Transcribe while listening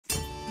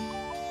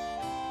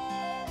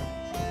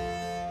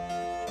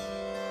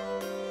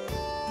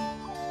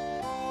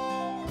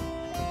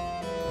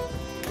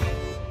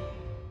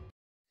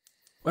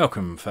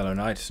Welcome, fellow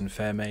knights and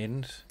fair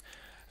maidens.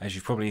 As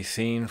you've probably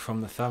seen from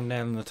the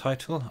thumbnail and the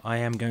title, I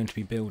am going to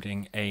be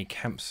building a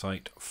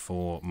campsite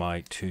for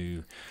my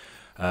the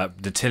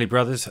Tilly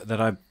brothers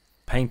that I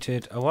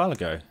painted a while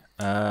ago.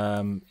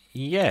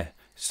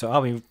 So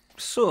I'll be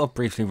sort of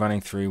briefly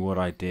running through what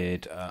I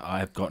did.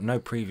 I've got no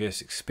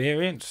previous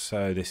experience,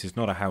 so this is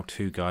not a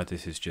how-to guide,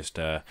 this is just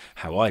a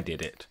how I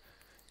did it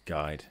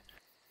guide.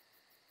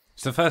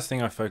 So the first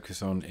thing I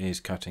focus on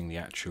is cutting the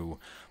actual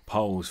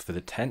poles for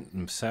the tent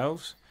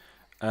themselves.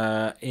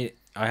 I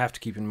have to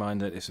keep in mind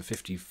that it's a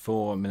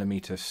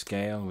 54mm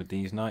scale with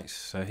these knights.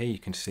 So here you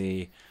can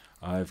see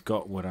I've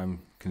got what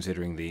I'm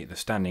considering the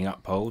standing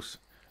up poles,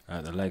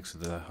 the legs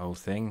of the whole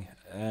thing,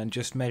 and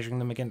just measuring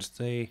them against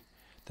the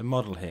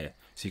model here.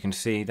 So you can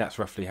see that's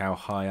roughly how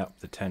high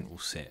up the tent will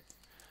sit.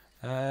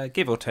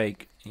 Give or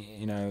take,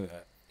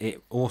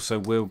 it also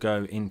will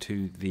go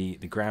into the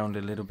ground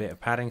a little bit of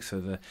padding,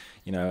 so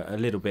a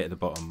little bit at the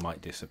bottom might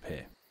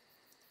disappear.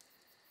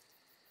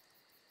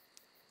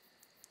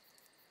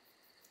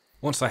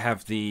 Once I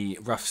have the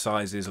rough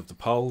sizes of the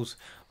poles,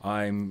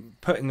 I'm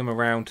putting them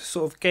around to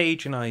sort of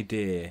gauge an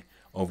idea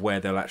of where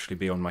they'll actually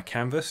be on my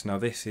canvas. Now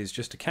this is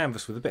just a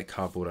canvas with a bit of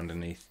cardboard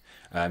underneath.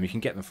 You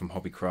can get them from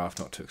Hobbycraft,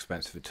 not too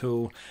expensive at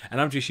all.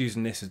 And I'm just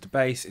using this as the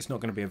base. It's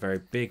not going to be a very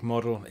big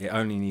model. It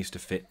only needs to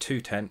fit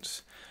 2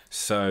 tents.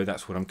 So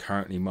that's what I'm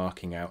currently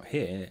marking out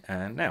here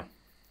and now.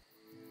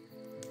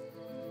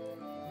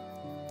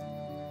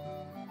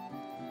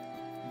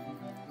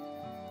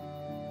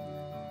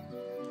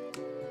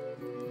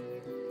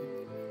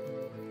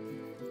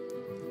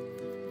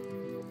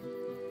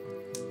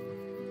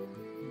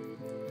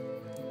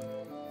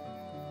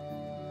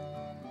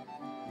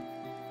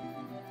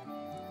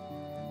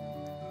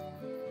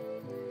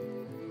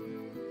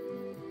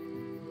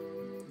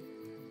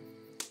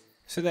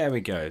 So there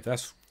we go,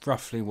 that's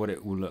roughly what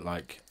it will look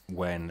like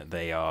when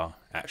they are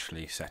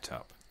actually set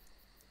up.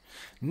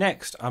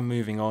 Next I'm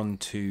moving on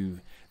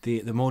to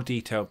the more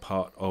detailed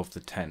part of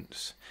the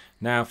tents.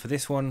 Now for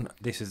this one,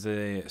 this is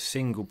the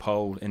single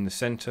pole in the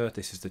centre.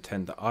 This is the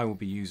tent that I will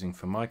be using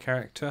for my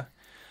character.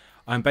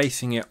 I'm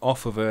basing it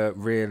off of a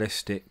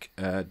realistic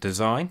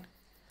design,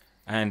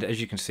 and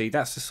as you can see,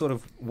 that's the sort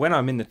of, when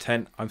I'm in the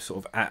tent I'm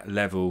sort of at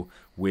level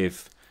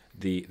with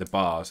the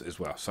bars as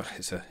well, so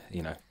it's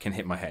can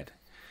hit my head.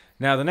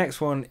 Now the next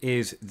one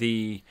is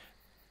the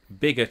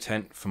bigger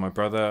tent for my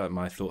brother.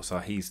 My thoughts are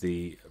he's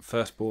the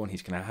firstborn,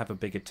 he's going to have a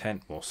bigger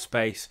tent, more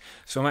space.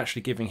 So I'm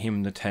actually giving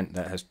him the tent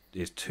that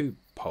is 2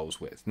 poles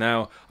width.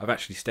 Now I've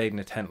actually stayed in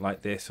a tent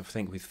like this. I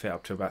think we've fit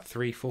up to about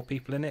 3-4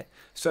 people in it.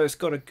 So it's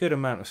got a good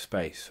amount of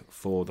space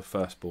for the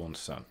firstborn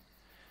son.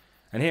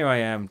 And here I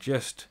am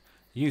just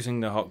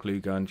using the hot glue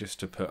gun just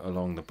to put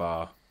along the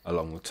bar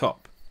along the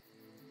top.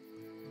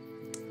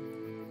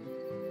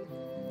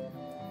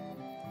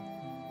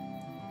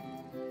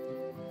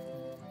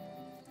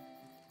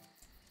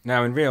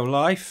 Now in real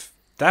life,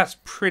 that's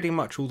pretty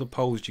much all the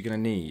poles you're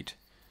going to need.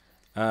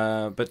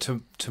 But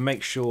to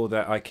make sure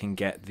that I can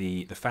get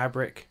the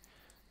fabric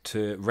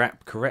to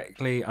wrap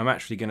correctly, I'm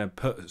actually going to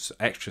put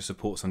extra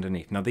supports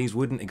underneath. Now these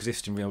wouldn't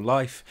exist in real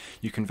life.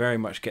 You can very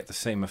much get the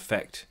same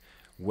effect,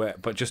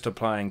 but just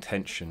applying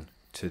tension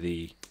to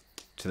the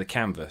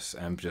canvas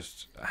and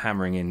just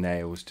hammering in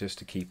nails just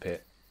to keep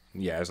it,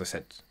 as I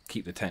said,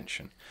 keep the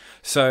tension.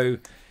 So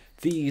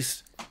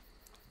these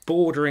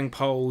bordering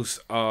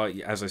poles are,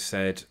 as I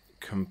said,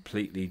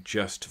 completely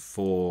just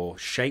for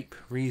shape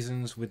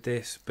reasons with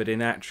this, but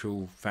in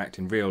actual fact,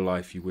 in real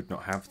life, you would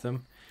not have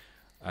them.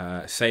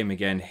 Same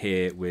again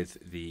here with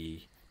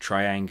the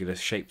triangular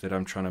shape that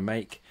I'm trying to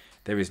make.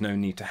 There is no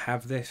need to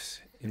have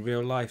this in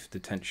real life. The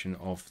tension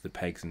of the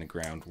pegs in the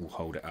ground will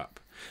hold it up.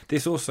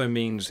 This also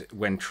means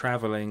when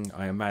traveling,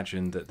 I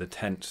imagine that the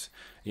tents,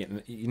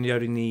 you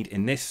only need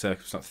in this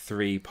circumstance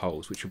 3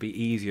 poles, which will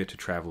be easier to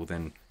travel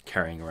than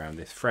carrying around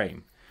this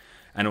frame.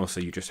 And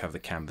also you just have the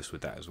canvas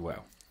with that as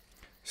well.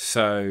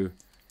 So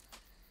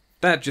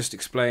that just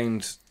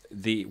explains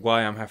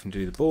why I'm having to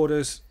do the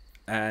borders,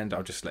 and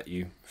I'll just let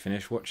you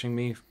finish watching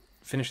me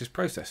finish this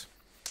process.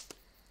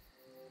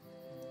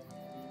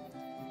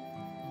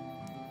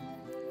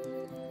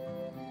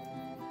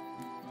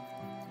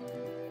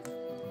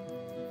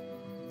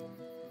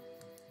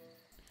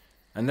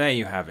 And there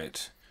you have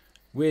it,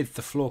 with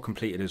the floor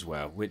completed as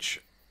well,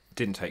 which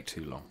didn't take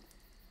too long.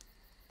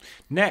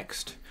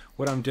 Next,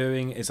 what I'm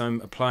doing is I'm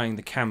applying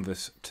the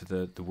canvas to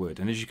the wood,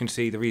 and as you can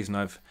see, the reason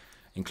I've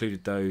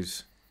included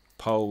those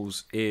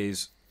poles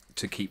is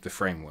to keep the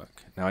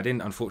framework. Now I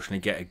didn't unfortunately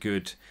get a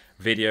good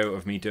video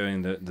of me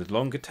doing the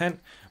longer tent,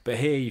 but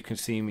here you can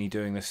see me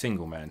doing the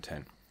single man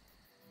tent.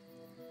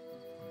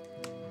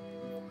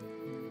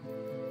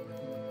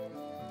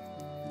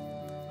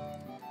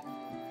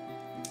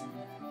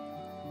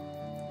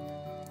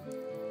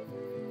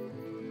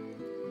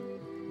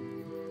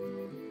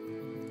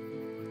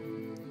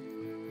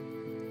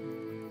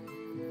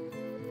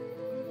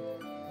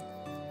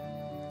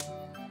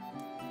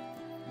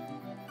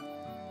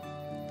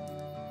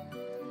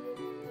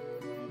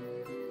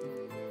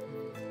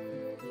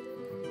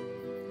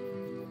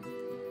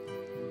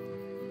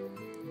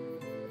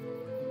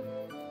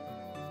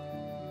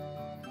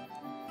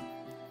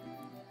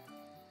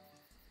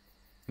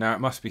 Now, it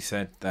must be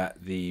said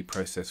that the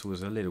process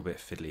was a little bit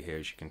fiddly here.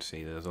 As you can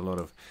see, there's a lot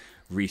of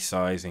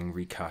resizing,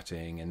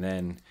 recutting, and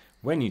then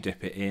when you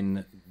dip it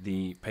in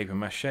the paper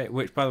mache,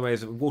 which by the way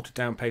is a watered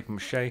down paper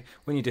mache,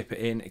 when you dip it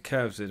in, it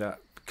curls it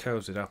up,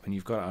 and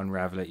you've got to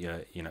unravel it.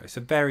 You know, it's a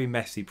very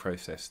messy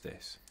process,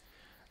 this.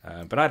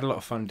 But I had a lot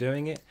of fun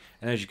doing it,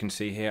 and as you can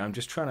see here, I'm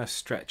just trying to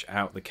stretch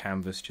out the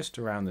canvas just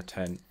around the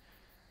tent,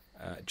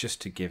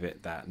 just to give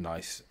it that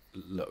nice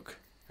look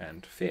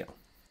and feel.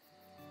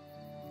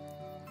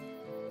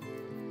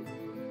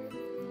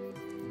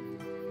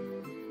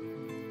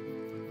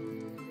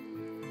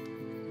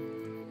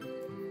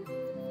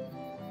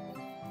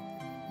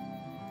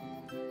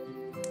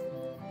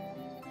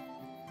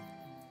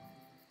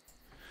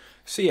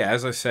 So yeah,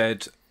 as I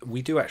said,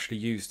 we do actually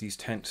use these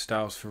tent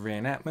styles for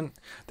reenactment.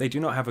 They do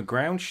not have a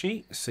ground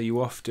sheet, so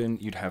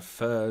you'd have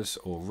furs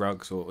or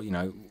rugs or, you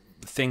know,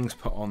 things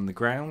put on the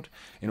ground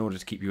in order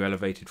to keep you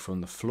elevated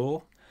from the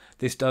floor.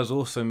 This does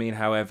also mean,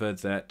 however,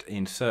 that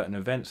in certain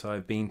events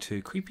I've been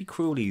to, creepy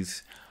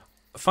crawlies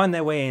find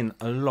their way in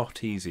a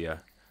lot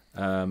easier.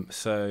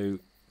 So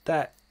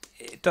that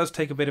it does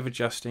take a bit of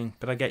adjusting,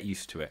 but I get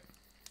used to it.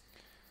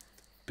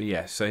 But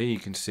yeah, so here you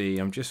can see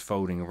I'm just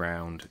folding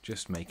around,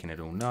 just making it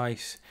all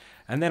nice.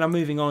 And then I'm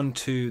moving on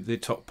to the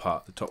top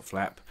part, the top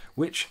flap,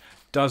 which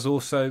does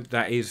also,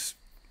 that is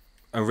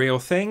a real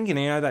thing, you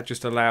know, that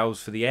just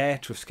allows for the air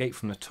to escape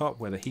from the top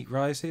where the heat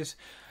rises.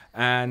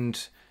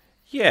 And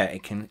yeah,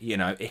 it can, you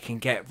know, it can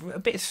get a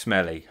bit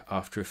smelly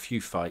after a few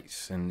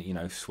fights and, you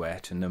know,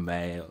 sweat and the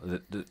mail,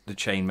 the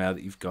chain mail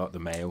that you've got, the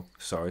mail,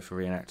 sorry for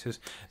reenactors,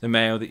 the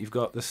mail that you've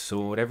got, the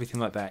sword,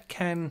 everything like that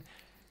can,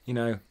 you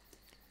know,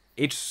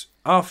 it's,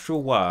 after a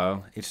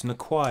while, it's an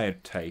acquired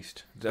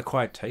scent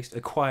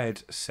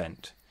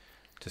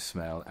to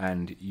smell,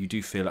 and you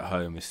do feel at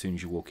home as soon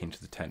as you walk into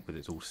the tent with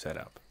it all set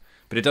up.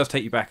 But it does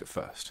take you back at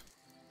first.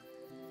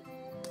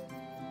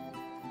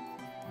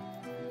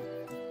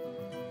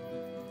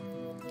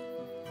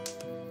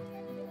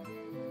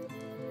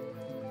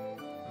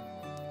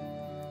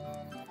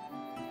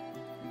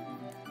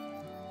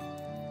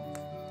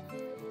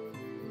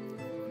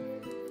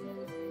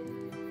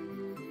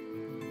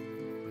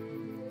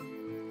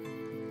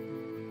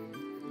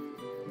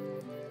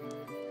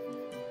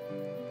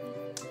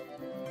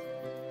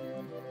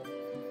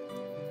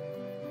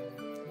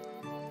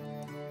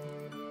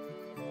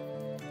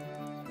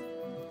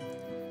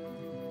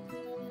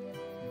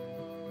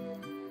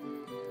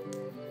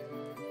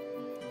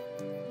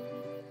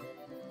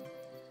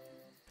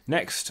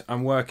 Next,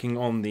 I'm working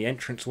on the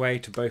entranceway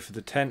to both of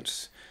the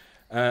tents.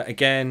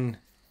 Again,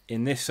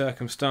 in this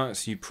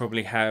circumstance, you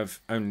probably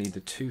have only the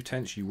two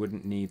tents. You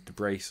wouldn't need the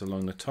brace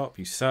along the top.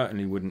 You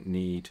certainly wouldn't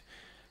need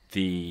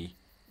the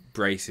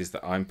braces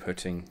that I'm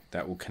putting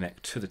that will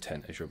connect to the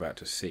tent, as you're about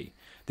to see.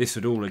 This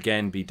would all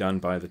again be done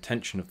by the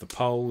tension of the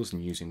poles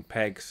and using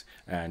pegs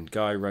and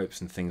guy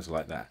ropes and things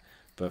like that.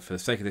 But for the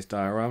sake of this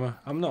diorama,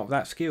 I'm not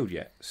that skilled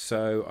yet,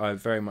 so I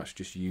very much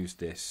just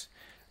used this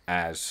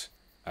as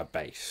a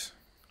base.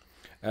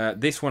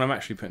 This one I'm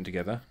actually putting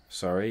together,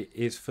 sorry,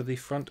 is for the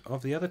front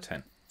of the other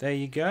tent. There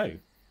you go.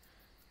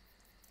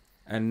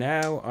 And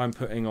now I'm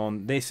putting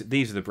on this.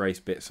 These are the brace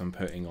bits I'm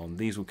putting on.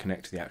 These will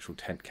connect to the actual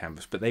tent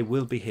canvas, but they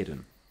will be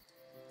hidden.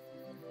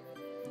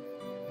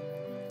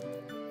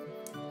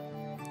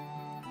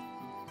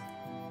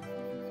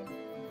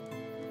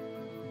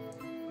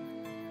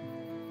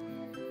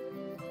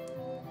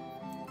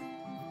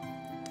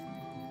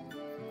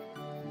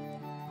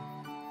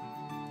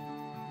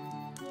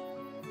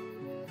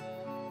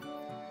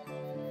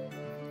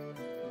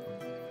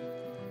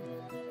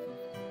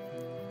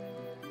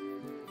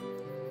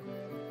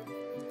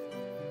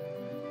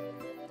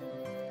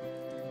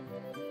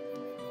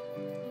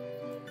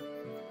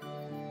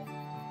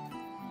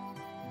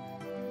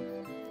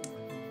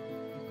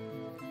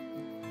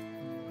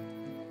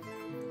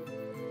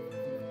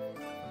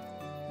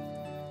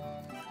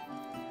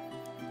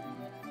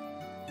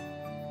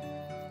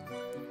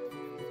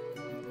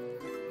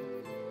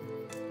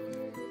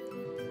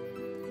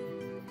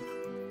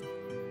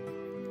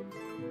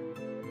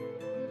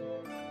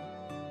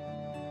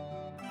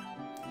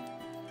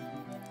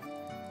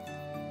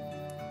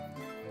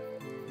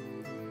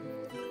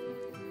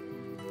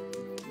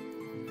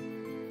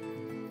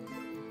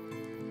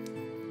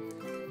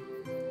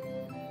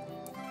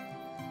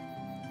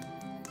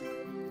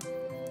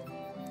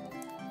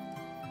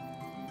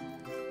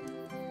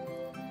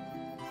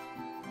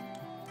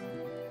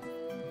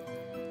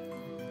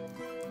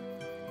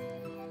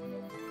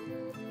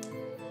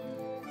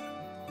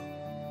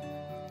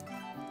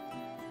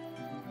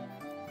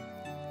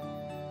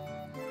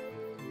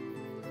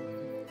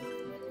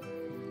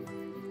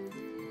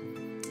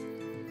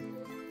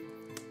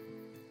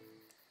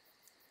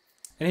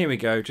 And here we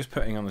go, just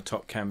putting on the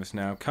top canvas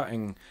now,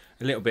 cutting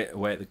a little bit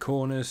away at the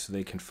corners so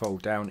they can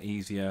fold down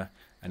easier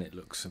and it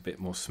looks a bit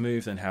more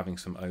smooth than having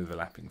some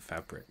overlapping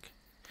fabric.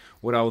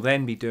 What I'll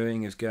then be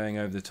doing is going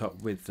over the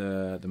top with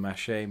the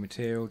mache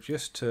material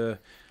just to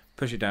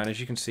push it down, as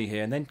you can see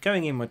here, and then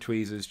going in my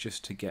tweezers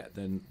just to get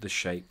the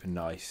shape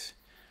nice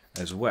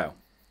as well.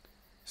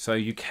 So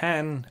you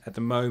can at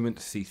the moment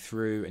see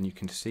through, and you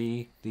can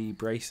see the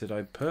brace that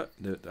I put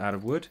out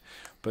of wood,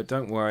 but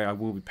don't worry, I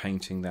will be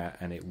painting that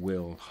and it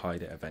will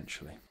hide it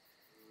eventually.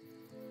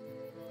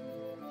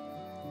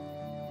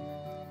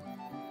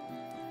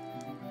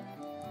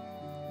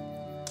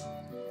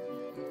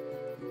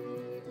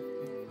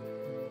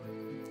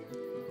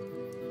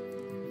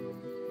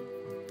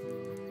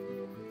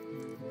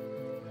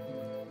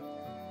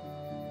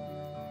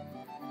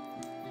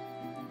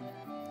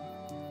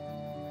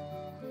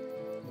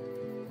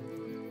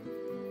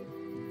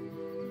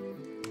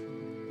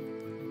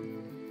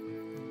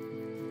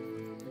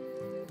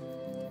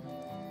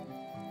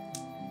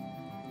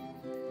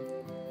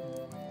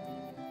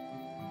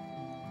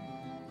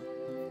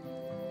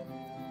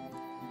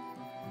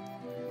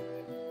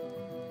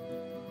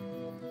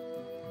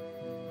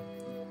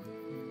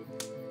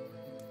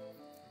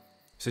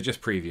 So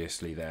just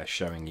previously there,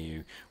 showing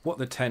you what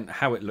the tent,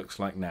 how it looks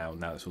like now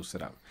it's all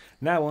set up.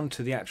 Now on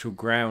to the actual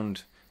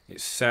ground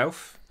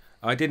itself.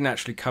 I didn't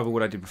actually cover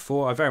what I did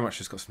before. I very much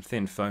just got some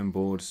thin foam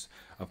boards.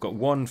 I've got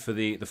one for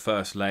the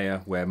first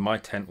layer where my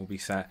tent will be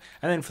sat,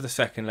 and then for the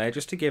second layer,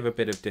 just to give a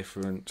bit of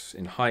difference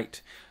in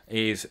height,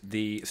 is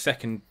the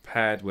second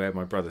pad where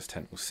my brother's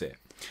tent will sit.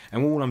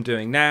 And all I'm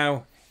doing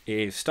now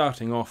is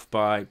starting off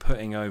by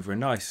putting over a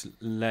nice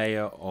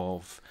layer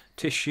of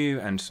tissue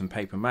and some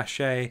paper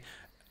mache,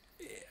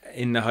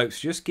 in the hopes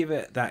to just give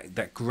it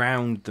that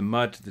ground, the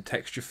mud, the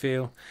texture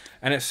feel.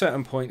 And at a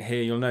certain point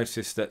here, you'll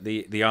notice that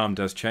the arm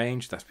does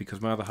change. That's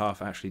because my other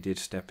half actually did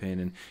step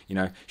in, and you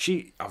know,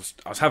 I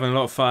was having a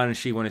lot of fun, and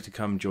she wanted to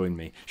come join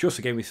me. She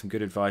also gave me some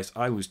good advice.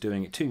 I was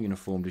doing it too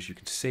uniformed, as you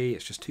can see.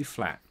 It's just too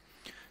flat.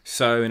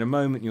 So in a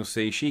moment, you'll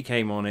see she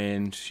came on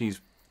in. She's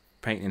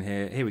painting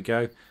here. Here we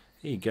go.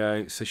 Here you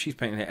go. So she's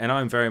painting it, and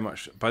I'm very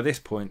much by this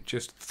point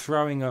just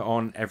throwing her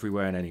on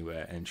everywhere and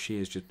anywhere, and she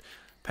is just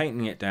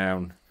painting it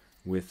down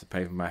with the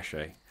paper mache.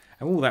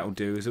 And all that will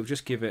do is it'll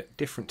just give it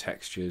different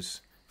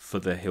textures for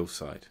the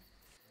hillside.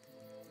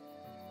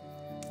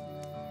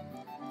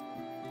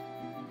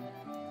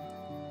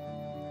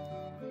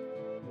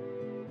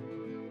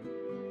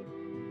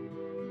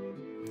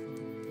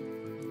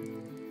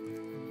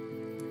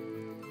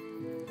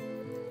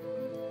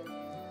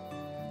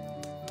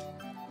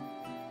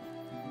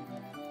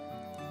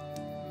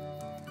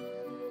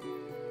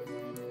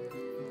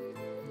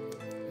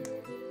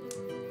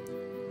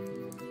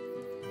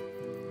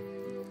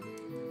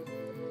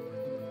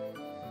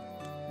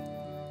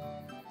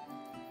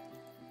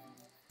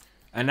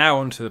 And now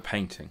on to the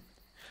painting.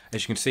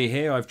 As you can see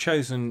here, I've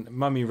chosen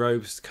Mummy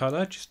Robe's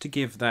colour just to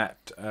give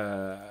that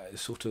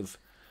sort of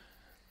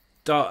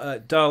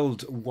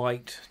dulled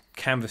white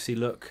canvassy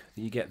look.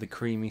 You get the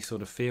creamy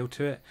sort of feel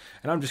to it.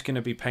 And I'm just going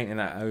to be painting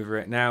that over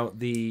it. Now,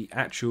 the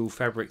actual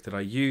fabric that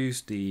I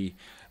used, the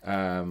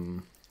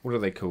what are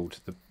they called?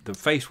 The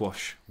face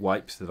wash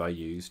wipes that I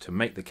used to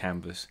make the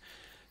canvas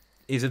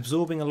is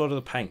absorbing a lot of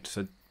the paint.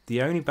 So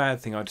the only bad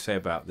thing I'd say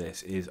about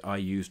this is I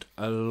used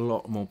a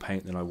lot more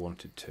paint than I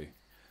wanted to.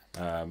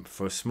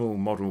 For a small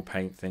model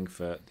paint thing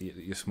for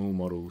your small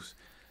models,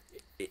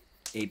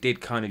 it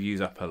did kind of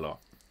use up a lot,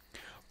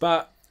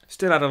 but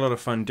still had a lot of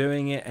fun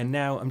doing it. And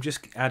now I'm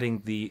just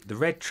adding the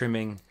red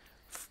trimming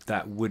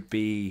that would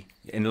be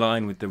in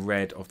line with the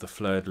red of the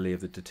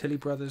fleur-de-lis of the Tilly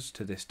brothers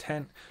to this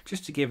tent,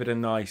 just to give it a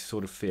nice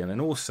sort of feel. And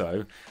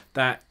also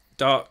that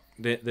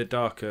the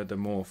darker, the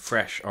more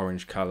fresh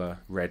orange color,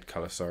 red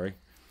color, sorry,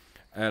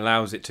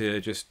 allows it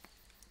to just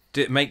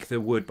make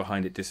the wood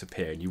behind it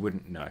disappear, and you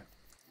wouldn't know.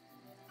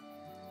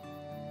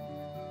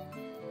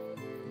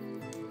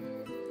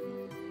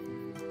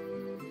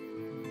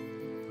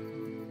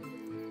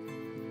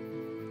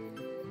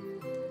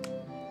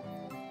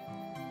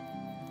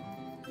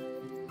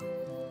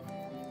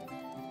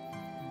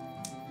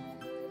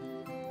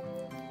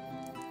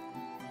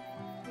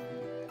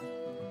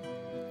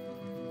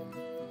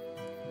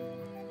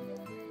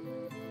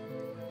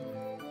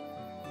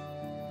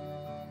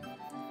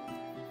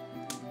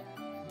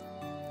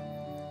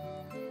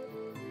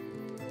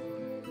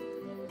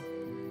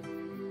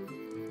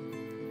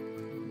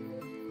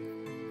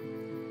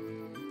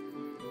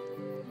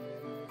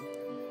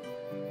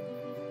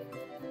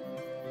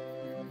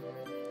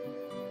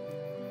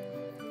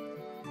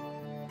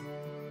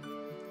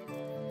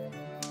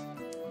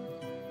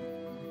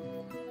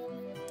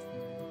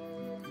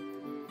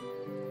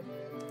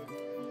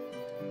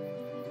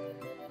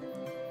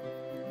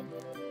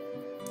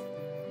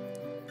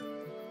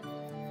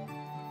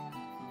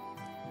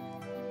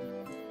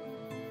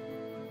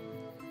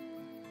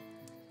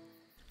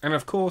 And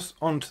of course,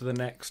 on to the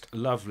next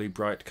lovely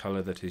bright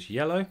colour that is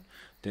yellow,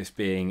 this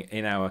being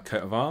in our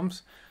coat of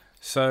arms.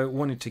 So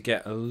wanted to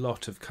get a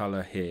lot of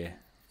colour here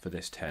for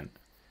this tent,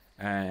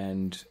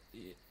 and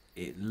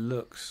it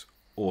looks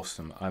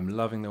awesome. I'm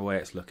loving the way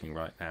it's looking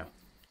right now.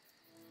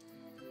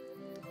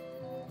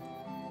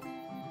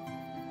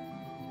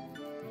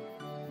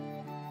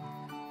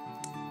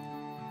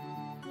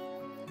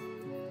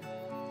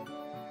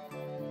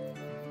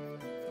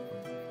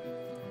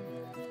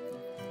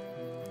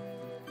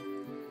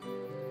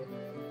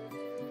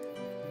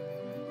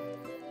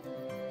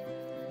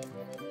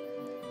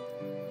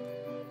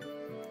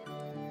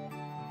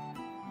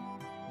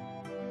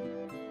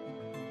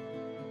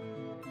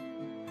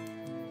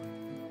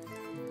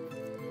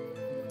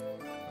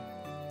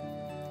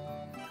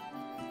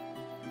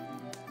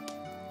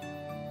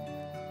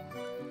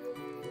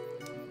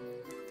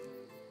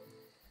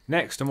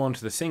 Next, I'm on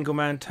to the single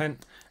man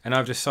tent, and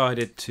I've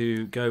decided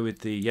to go with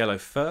the yellow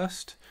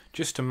first,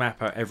 just to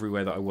map out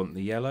everywhere that I want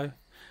the yellow.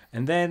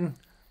 And then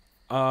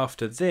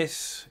after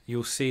this,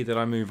 you'll see that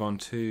I move on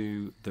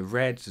to the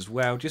reds as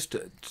well, just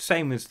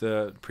same as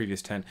the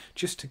previous tent,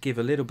 just to give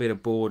a little bit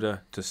of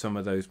border to some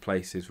of those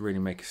places, really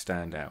make it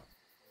stand out.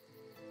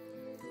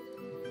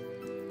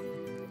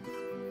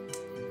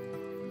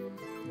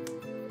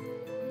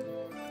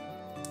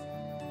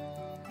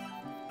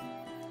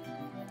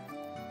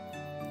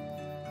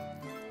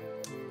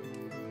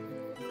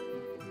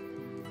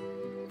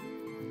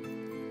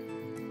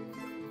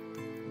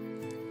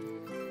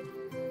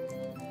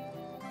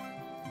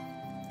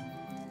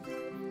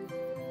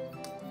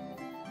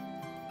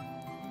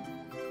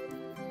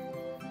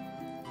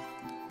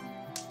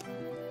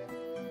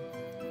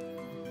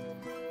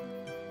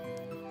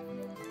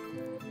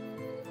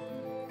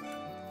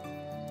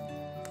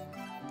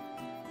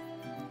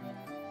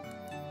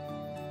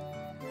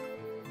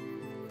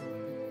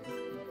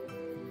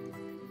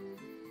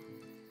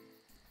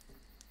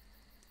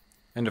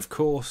 And of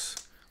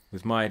course,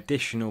 with my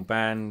additional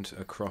band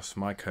across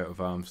my coat of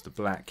arms, the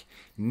black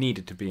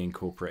needed to be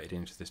incorporated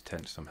into this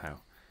tent somehow.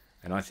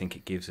 And I think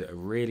it gives it a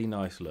really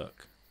nice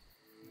look.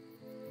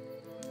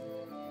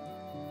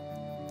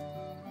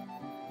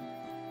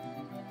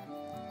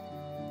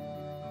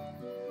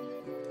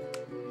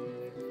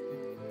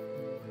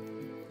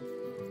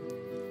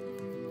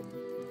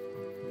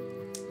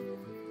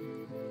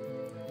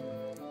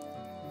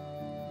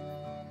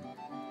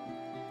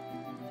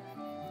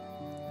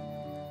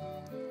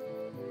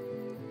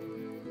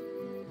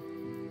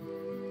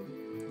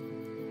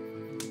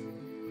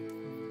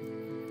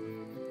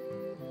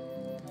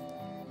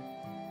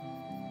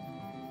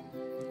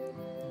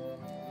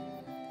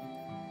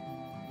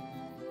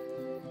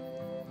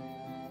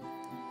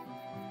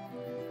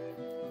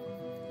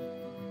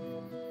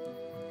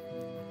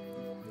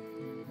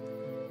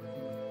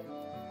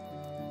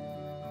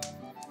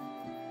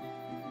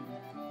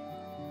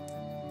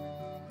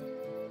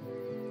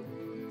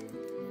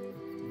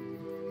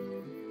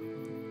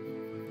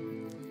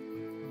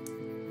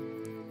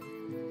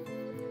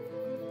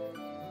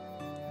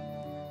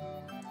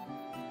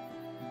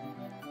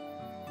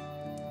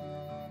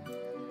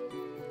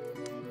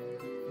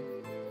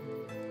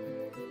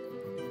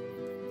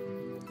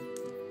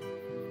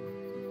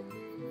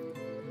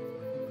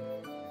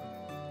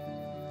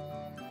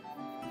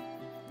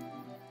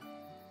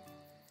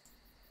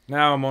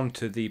 Now I'm on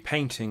to the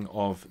painting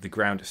of the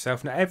ground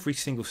itself. Now every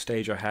single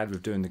stage I had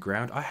with doing the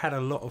ground, I had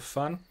a lot of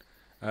fun.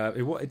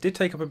 It did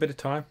take up a bit of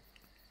time.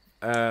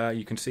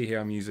 You can see here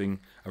I'm using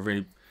a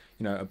really,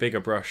 a bigger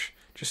brush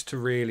just to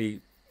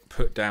really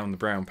put down the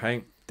brown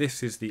paint.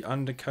 This is the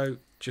undercoat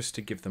just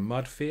to give the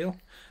mud feel.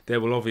 There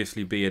will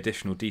obviously be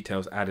additional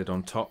details added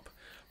on top,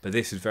 but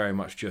this is very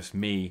much just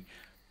me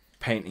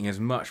painting as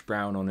much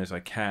brown on as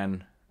I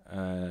can,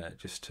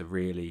 just to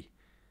really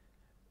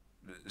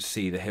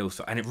see the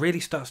hillside, and it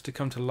really starts to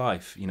come to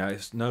life.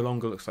 It's no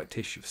longer looks like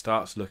tissue. It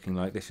starts looking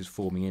like this is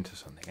forming into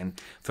something,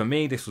 and for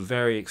me this was a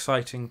very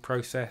exciting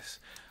process.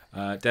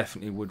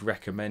 Definitely would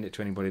recommend it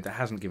to anybody that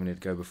hasn't given it a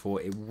go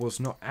before. It was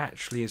not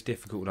actually as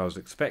difficult as I was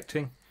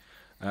expecting,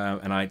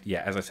 and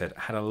as I said,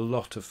 had a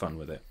lot of fun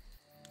with it.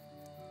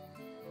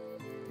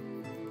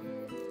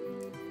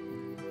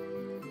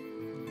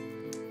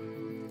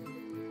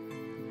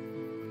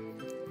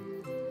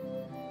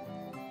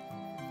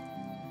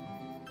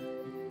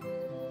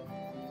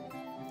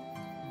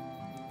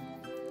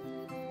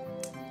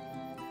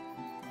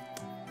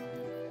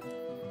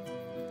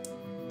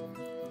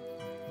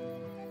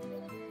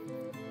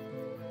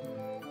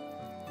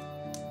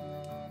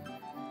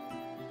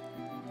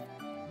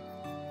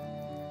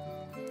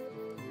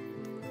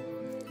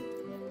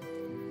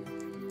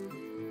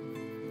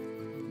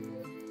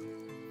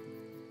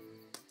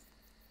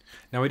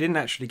 Now, I didn't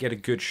actually get a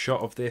good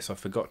shot of this. I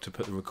forgot to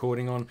put the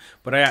recording on,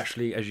 but I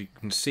actually, as you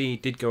can see,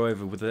 did go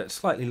over with a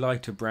slightly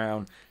lighter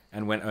brown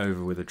and went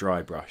over with a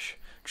dry brush,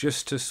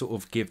 just to sort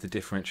of give the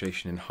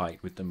differentiation in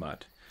height with the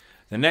mud.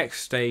 The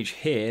next stage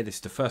here, this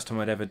is the first time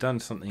I'd ever done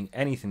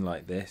anything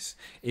like this,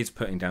 is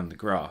putting down the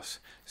grass.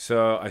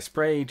 So I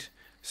sprayed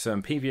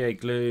some PVA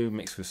glue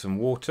mixed with some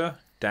water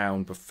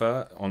down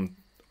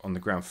on the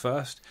ground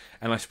first,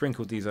 and I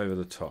sprinkled these over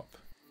the top.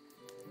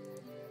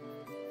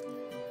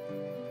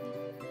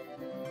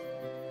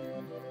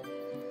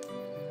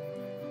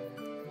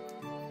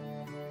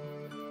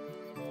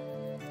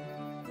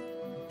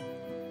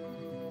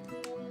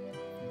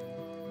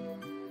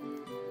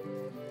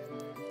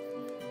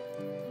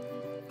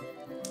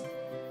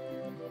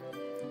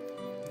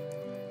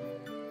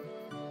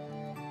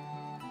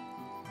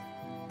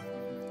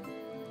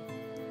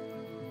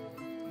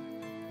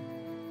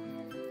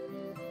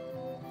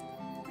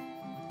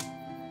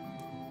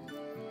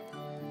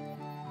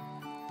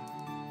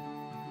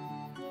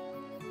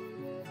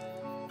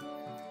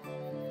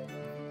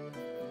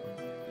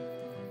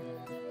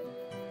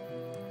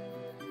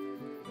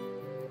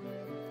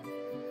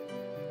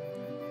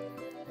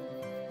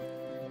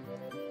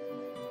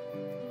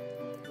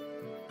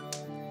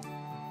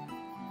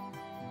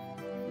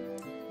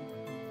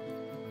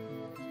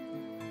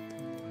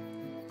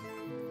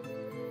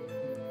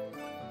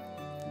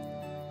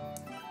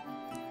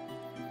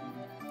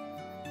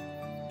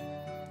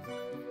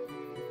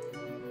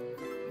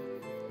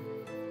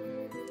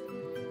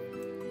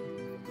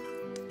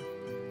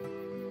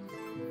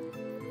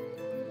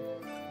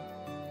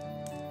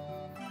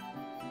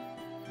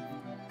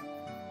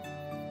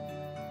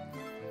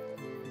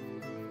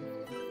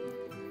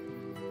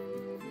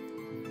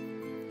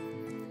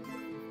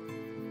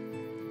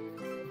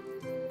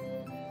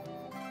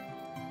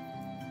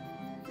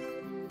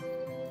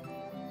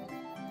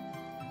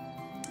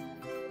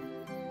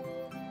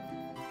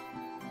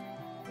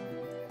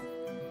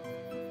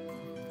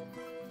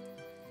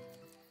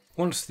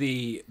 Once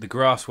the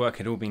grass work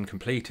had all been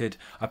completed,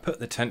 I put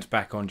the tents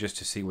back on just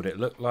to see what it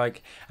looked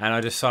like, and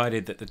I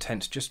decided that the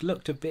tents just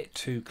looked a bit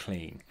too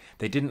clean.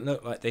 They didn't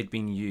look like they'd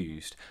been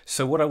used.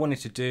 So what I wanted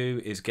to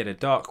do is get a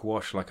dark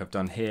wash like I've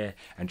done here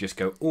and just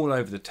go all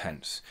over the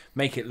tents.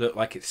 Make it look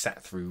like it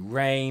sat through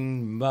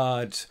rain,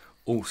 mud,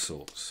 all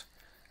sorts.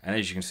 And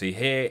as you can see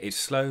here, it's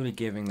slowly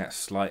giving that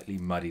slightly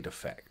muddied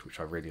effect, which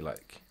I really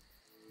like.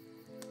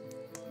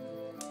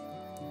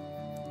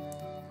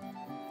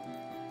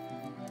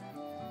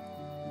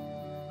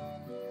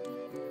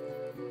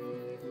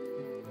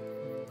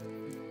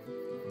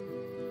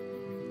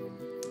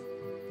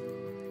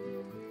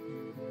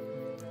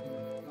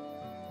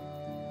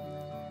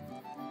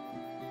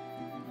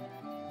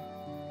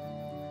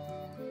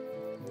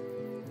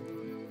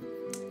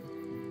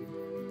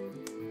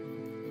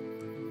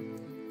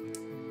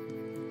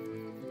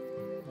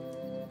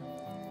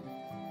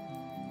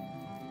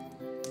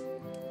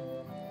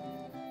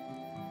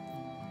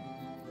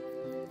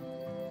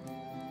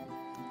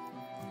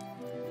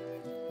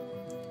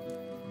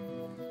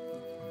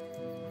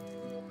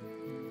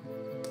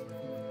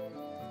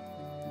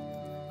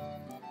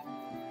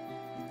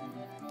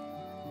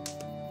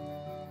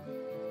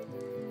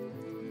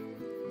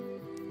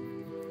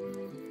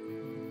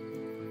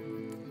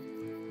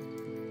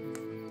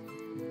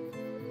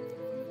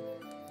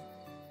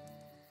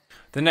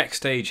 The next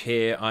stage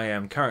here, I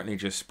am currently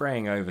just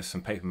spraying over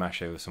some paper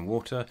mache with some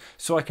water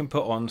so I can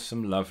put on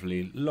some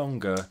lovely,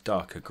 longer,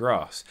 darker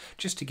grass,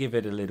 just to give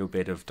it a little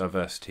bit of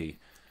diversity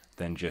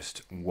than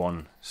just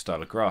one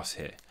style of grass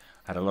here.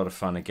 I had a lot of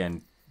fun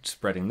again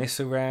spreading this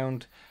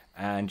around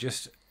and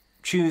just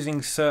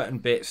choosing certain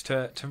bits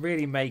to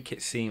really make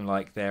it seem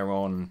like they're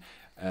on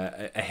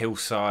a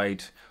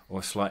hillside or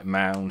a slight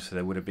mound, so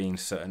there would have been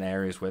certain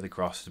areas where the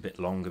grass is a bit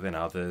longer than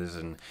others,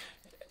 and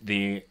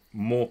the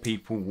more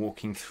people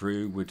walking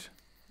through would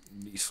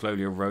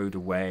slowly erode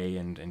away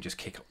and just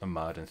kick up the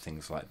mud and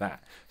things like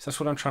that. So that's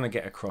what I'm trying to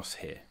get across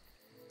here.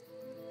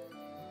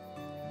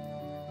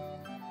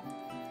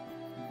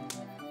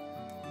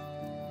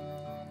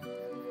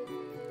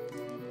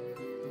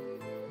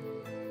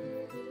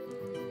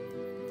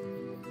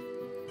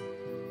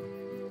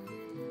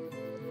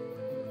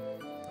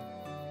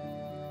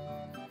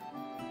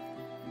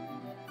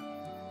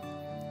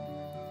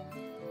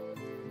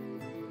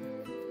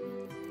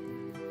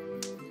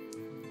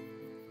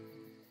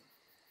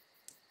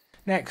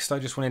 Next, I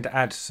just wanted to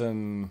add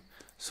some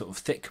sort of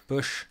thick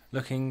bush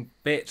looking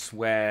bits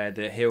where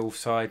the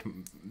hillside,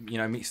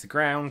 meets the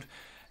ground,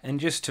 and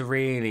just to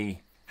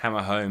really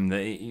hammer home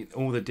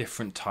all the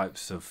different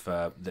types of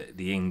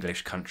the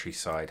English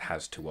countryside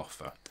has to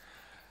offer.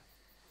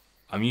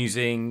 I'm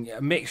using a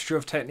mixture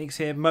of techniques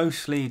here,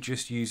 mostly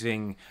just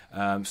using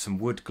some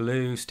wood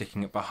glue,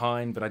 sticking it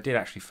behind, but I did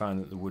actually find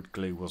that the wood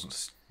glue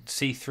wasn't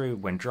see-through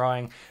when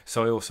drying,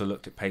 so I also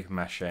looked at paper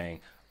mache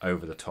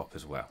over the top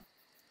as well.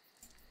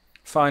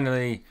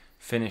 Finally,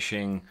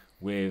 finishing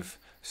with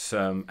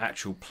some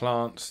actual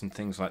plants and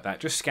things like that,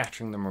 just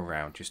scattering them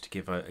around just to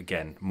give,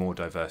 again, more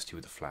diversity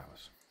with the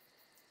flowers.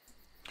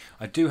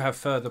 I do have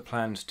further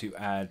plans to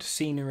add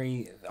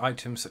scenery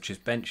items such as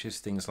benches,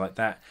 things like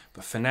that,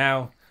 but for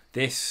now,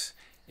 this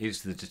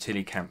is the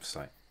Datilly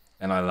campsite,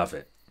 and I love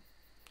it.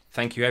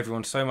 Thank you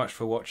everyone so much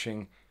for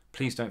watching.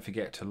 Please don't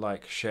forget to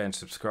like, share and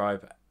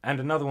subscribe. And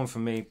another one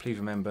from me, please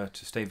remember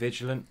to stay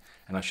vigilant,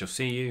 and I shall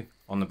see you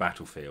on the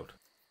battlefield.